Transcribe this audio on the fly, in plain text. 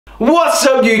What's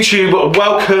up YouTube?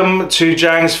 Welcome to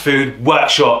Ziangs Food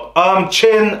Workshop. I'm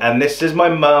Chin and this is my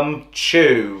mum,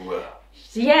 Choo.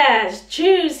 Yes,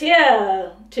 Choo's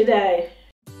here today.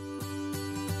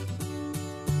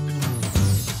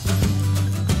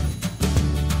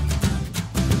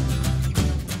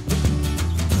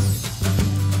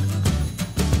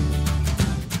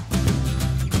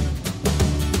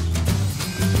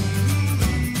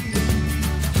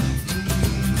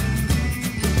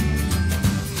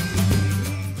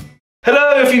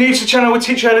 Hello, if you're new to the channel, we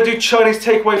teach you how to do Chinese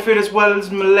takeaway food as well as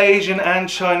Malaysian and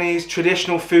Chinese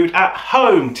traditional food at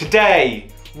home. Today,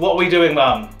 what are we doing,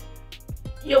 Mum?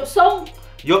 Yuk Sung.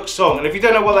 Yuk Sung, and if you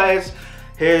don't know what that is,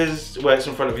 here's where it's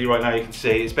in front of you right now, you can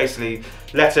see. It's basically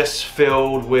lettuce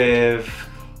filled with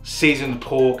seasoned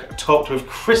pork topped with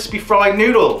crispy fried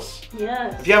noodles.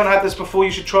 Yes. If you haven't had this before,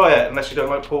 you should try it. Unless you don't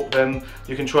like pork, then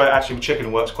you can try it actually with chicken.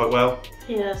 It works quite well.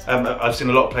 Yes. I've seen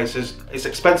a lot of places. It's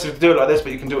expensive to do it like this,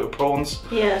 but you can do it with prawns.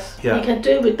 Yes. Yeah. You can do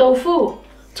it with tofu.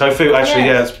 Tofu, actually, yes.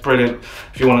 Yeah, it's brilliant.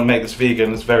 If you want to make this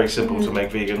vegan, it's very simple to make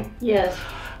vegan. Yes.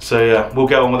 So yeah, we'll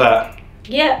get on with that.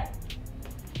 Yeah.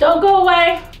 Don't go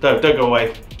away. No, don't go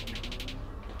away.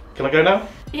 Can I go now?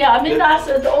 Yeah, I mean that's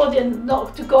the audience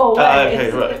not to go away.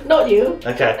 Okay, right. Not you.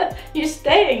 Okay. You're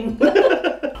staying.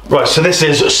 Right, so this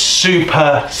is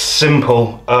super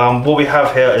simple. What we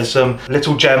have here is some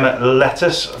little gem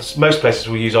lettuce. Most places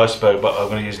will use iceberg, but I'm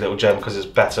going to use little gem because it's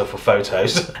better for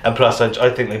photos. And plus, I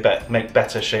think they make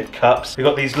better shaped cups. We've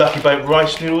got these Lucky Boat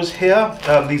rice noodles here.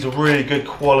 These are really good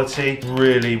quality,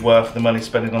 really worth the money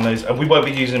spending on those. And we won't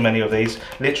be using many of these.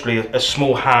 Literally, a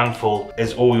small handful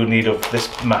is all you'll need of this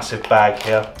massive bag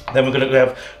here. Then we're going to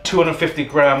have 250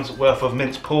 grams worth of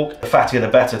minced pork. The fattier the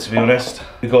better, to be honest.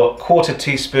 We've got 1/4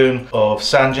 teaspoon of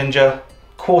sand ginger,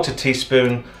 1/4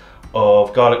 teaspoon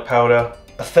of garlic powder,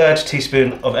 1/3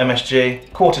 teaspoon of MSG,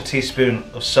 1/4 teaspoon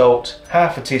of salt,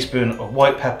 1/2 teaspoon of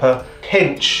white pepper,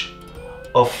 pinch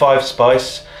of 5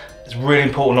 spice. It's really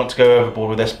important not to go overboard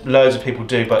with this. Loads of people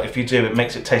do, but if you do, it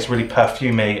makes it taste really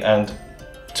perfumey, and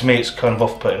to me it's kind of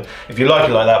off-putting. If you like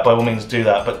it like that, by all means do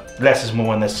that, but less is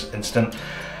more in this instant.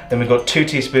 Then we've got 2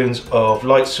 teaspoons of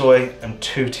light soy and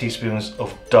 2 teaspoons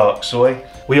of dark soy.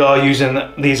 We are using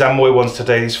these Amoy ones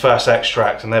today, these first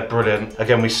extract, and they're brilliant.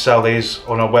 Again, we sell these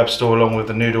on our web store along with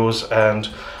the noodles and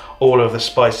all of the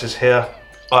spices here.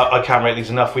 I can't rate these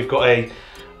enough. We've got a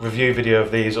review video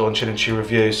of these on Chin and Choo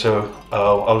Review, so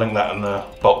I'll link that in the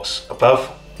box above.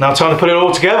 Now time to put it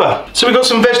all together. So we've got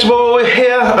some vegetable oil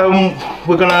here.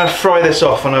 We're gonna fry this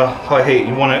off on a high heat.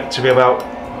 You want it to be about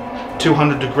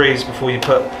 200 degrees before you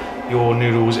put your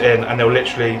noodles in, and they'll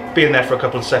literally be in there for a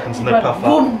couple of seconds and they puff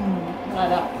boom, up. like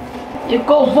that. You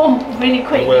go boom really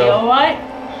quickly, alright?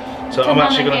 So I'm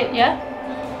actually gonna... yeah?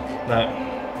 No.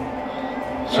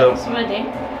 So it's ready.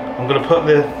 I'm gonna put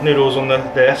the noodles on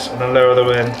this and then lower them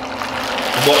in.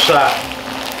 And watch that.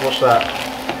 Watch that.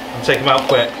 And take them out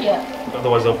quick. Yeah.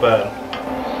 Otherwise they'll burn.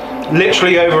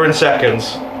 Literally over in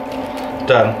seconds.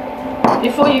 Done.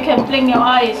 Before you can blink your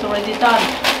eye, it's already done.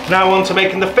 Now on to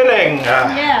making the filling.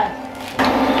 Yeah.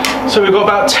 So we've got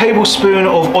about a tablespoon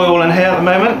of oil in here at the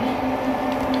moment.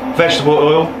 Vegetable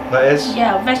oil, that is.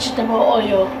 Yeah, vegetable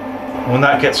oil. When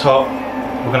that gets hot,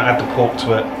 we're going to add the pork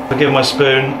to it. Forgive my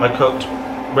spoon, I cooked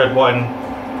red wine.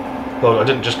 Well, I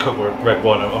didn't just cook red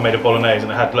wine, I made a bolognese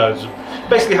and it had loads.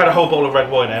 Basically had a whole bowl of red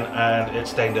wine in and it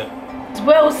stained it. It's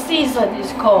well seasoned,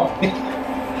 it's called.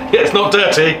 Yeah, it's not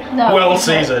dirty, no, well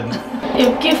seasoned.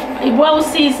 You give it well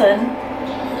seasoned,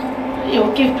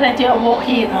 you'll give plenty of work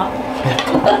here now.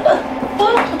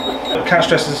 I can't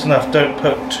stress this enough, don't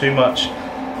put too much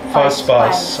fire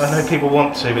spice. I know people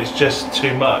want to, but it's just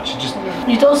too much.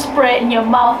 You don't spray it in your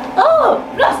mouth. Oh,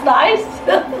 that's nice.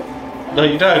 No,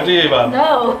 you don't, do you, Mum?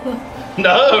 No.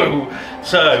 No!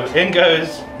 So, in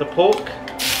goes the pork.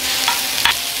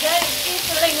 Then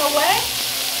sizzling away.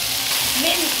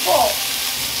 Minced pork.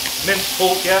 Minced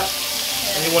pork, yeah.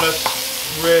 And you want to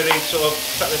really sort of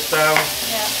cut this down.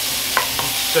 Yeah.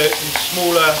 So in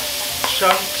smaller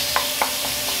chunks.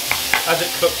 As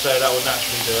it cooks though, that will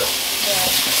naturally do it. Yeah.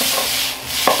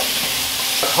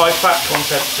 High fat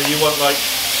content, so you want like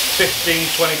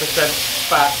 15-20%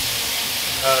 fat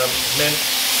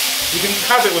mince. You can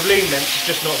have it with lean mince, it's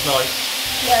just not as nice.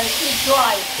 Yeah, it's too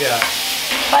dry. Yeah.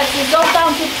 But it goes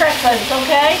down to preference,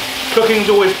 okay? Cooking's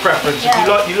always preference. Yeah.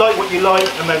 If you like what you like,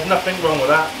 and there's nothing wrong with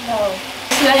that. No.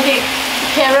 Just let it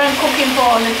carry on cooking for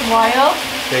a little while.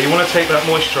 Yeah, you want to take that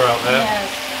moisture out there, yes.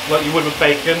 like you would with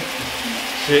bacon,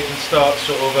 so it can start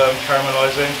sort of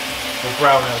caramelising, or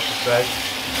browning I should say.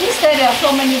 These days there are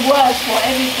so many words for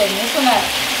everything, isn't it?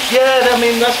 Yeah, I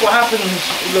mean that's what happens.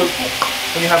 Look,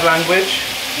 when you have language.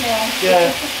 Yeah.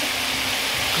 Yeah.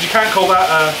 Because you can't call that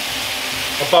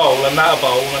a bowl and that a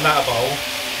bowl and that a bowl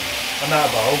and that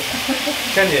a bowl.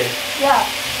 Can you? Yeah.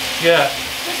 Yeah.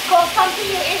 Just call something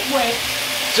you eat with.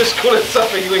 Just call it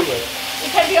something you eat with.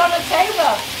 It can be on the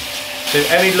table. So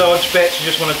any large bits you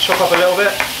just want to chop up a little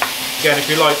bit. Again, if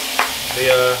you like the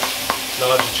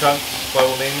larger chunks, by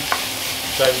all means,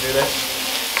 don't do this.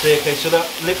 See, okay, so that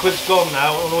liquid's gone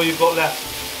now, and all you've got left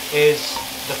is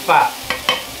the fat.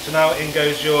 So now in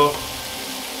goes your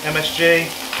MSG,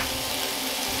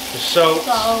 the salt,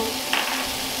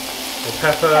 the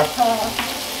pepper,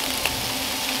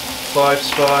 5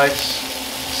 spice,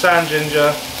 sand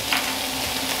ginger,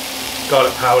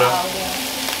 garlic powder.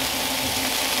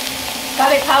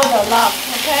 Garlic powder, love,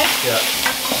 okay? Yeah.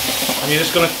 And you're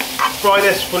just going to fry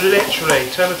this for literally,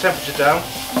 turn the temperature down.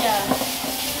 Yeah.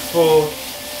 For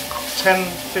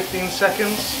 10-15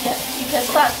 seconds. Yeah, you can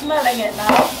start smelling it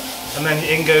now. And then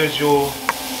in goes your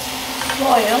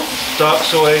Soil. dark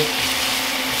soy.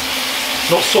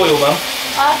 Not soil, mum.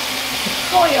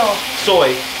 Soil.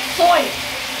 Soy. Soy.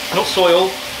 Not soil.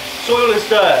 Soil is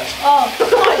dirt. Oh,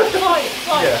 soy.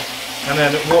 Yeah. And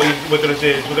then what we're going to do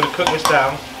is we're going to cook this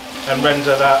down and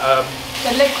render that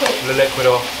the liquid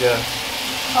off. Yeah.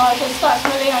 I can start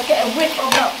smelling. I get a whiff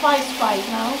of that spice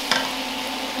now.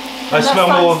 I smell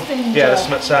more. Ginger. Yeah,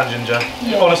 the sand ginger.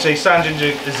 Yeah. Honestly, sand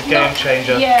ginger is a game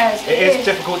changer. Yes, it is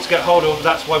difficult to get hold of.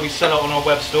 That's why we sell it on our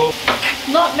web store.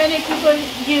 Not many people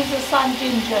use the sand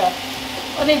ginger.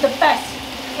 Only the best.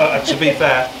 To be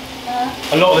fair,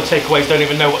 a lot of the takeaways don't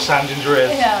even know what sand ginger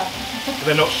is. Yeah.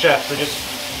 They're not chefs. They just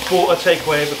bought a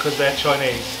takeaway because they're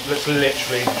Chinese. That's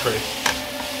literally the truth.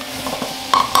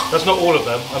 That's not all of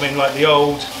them. I mean, like the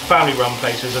old family-run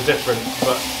places are different,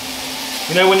 but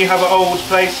you know when you have an old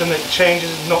place and it changes,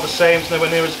 it's not the same, it's nowhere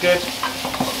near as good?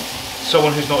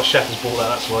 Someone who's not a chef has bought that,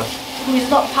 that's why. Who's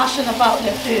not passionate about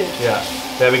their food. Yeah,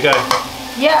 there we go.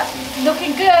 Yeah,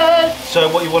 looking good. So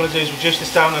what you want to do is reduce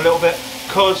this down a little bit.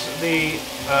 Because the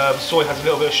soy has a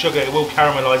little bit of sugar, it will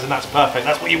caramelise, and that's perfect.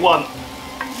 That's what you want.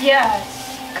 Yes,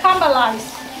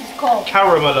 caramelise it's called.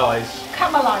 Caramelise.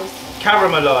 Caramelise.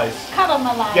 Caramelise.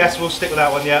 Caramelise. Yes, we'll stick with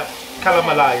that one, yeah.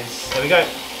 Caramelise. There we go.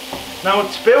 Now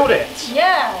let's build it.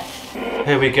 Yes.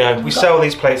 Here we go. We sell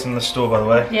these plates in the store, by the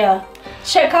way. Yeah.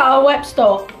 Check out our web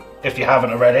store. If you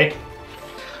haven't already.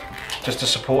 Just to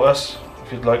support us,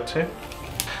 if you'd like to.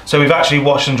 So we've actually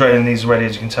washed and drained these already,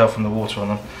 as you can tell from the water on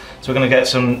them. So we're going to get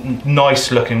some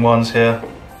nice looking ones here.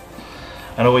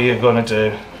 And all you're going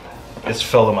to do is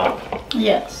fill them up.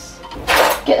 Yes.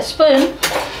 Get a spoon.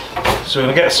 So we're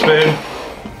going to get a spoon.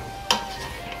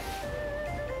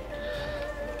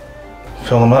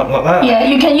 Fill them up like that. Yeah,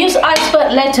 you can use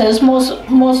iceberg lettuce,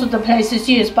 most of the places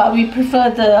use, but we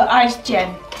prefer the ice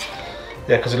gem.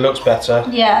 Yeah, because it looks better.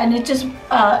 Yeah, and it just...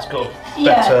 it's got a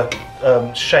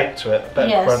better shape to it,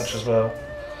 better crunch as well.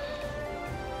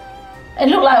 It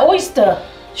looks like oyster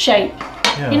shape.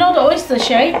 Yeah. You know the oyster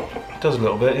shape? It does a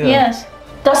little bit, yeah. Yes.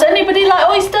 Does anybody like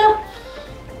oyster?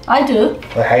 I do.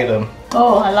 I hate them.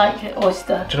 Oh, I like it,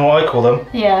 oyster. Do you know what I call them?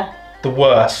 Yeah. The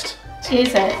worst.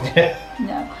 Is it? Yeah.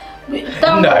 No.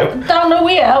 Down the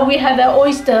way, we have an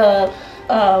oyster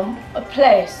a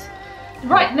place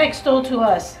right next door to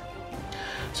us.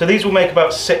 So these will make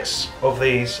about 6 of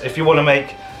these. If you want to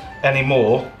make any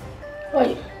more,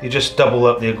 you just double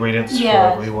up the ingredients for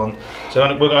whatever you want. So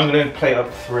I'm going to plate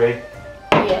up 3.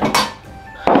 Yeah.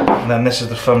 And then this is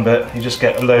the fun bit. You just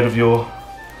get a load of your,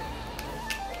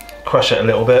 crush it a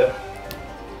little bit.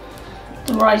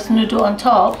 The rice noodle on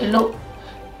top. It look.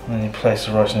 And then you place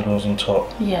the rice noodles on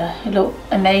top. Yeah, it look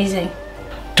amazing.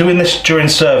 Doing this during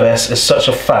service is such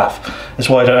a faff. That's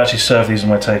why I don't actually serve these in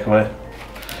my takeaway.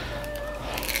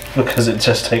 Because it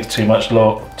just takes too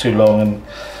long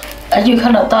and you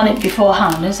cannot done it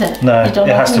beforehand, is it? No, it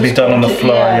has to be done on the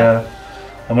fly, yeah.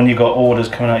 And when you've got orders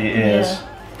coming out your ears. Yeah.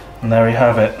 And there you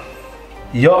have it.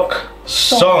 Yuk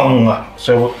Sung.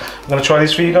 So I'm going to try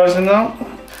these for you guys now.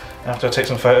 After I take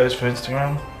some photos for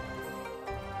Instagram.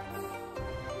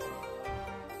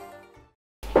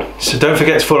 So don't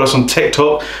forget to follow us on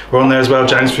TikTok. We're on there as well,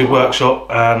 Ziangs Food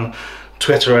Workshop, and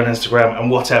Twitter and Instagram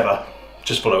and whatever.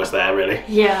 Just follow us there, really.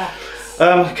 Yeah.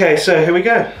 Okay, so here we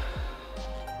go.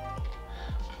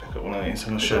 Pick up one of these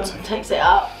and I'll show it to you. Takes it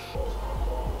out.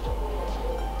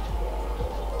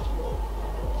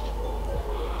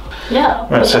 Yeah.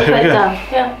 Right, so here we go.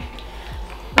 Yeah.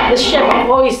 The shape of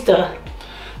oyster.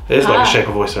 It is like a shape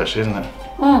of oyster, actually, isn't it?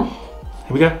 Mm.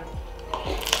 Here we go.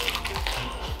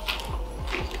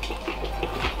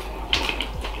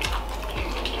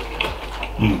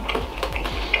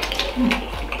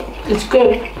 It's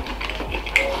good.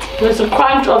 There's a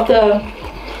crunch of the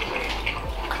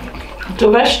the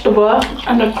vegetable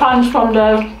and the crunch from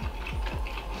the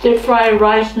deep fried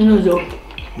rice noodle.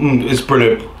 It's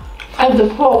brilliant. And the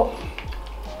pork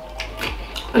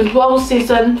is well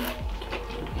seasoned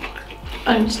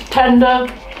and it's tender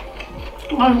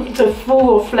and it's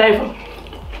full of flavor.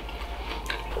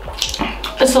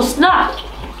 It's a snack.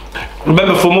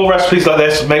 Remember, for more recipes like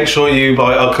this, make sure you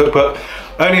buy our cookbook.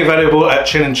 Only available at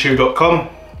chinandchew.com.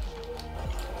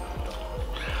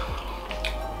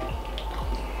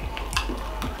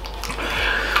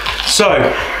 So,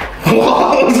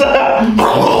 what was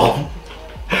that?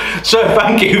 So,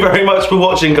 thank you very much for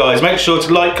watching, guys. Make sure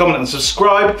to like, comment and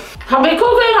subscribe. Happy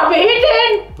cooking, happy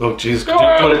eating! Oh, jeez, do you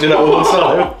want to do that all one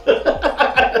time?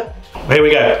 Here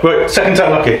we go. Right, second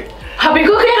time lucky. Happy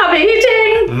cooking, happy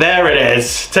eating! There it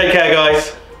is. Take care,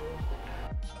 guys.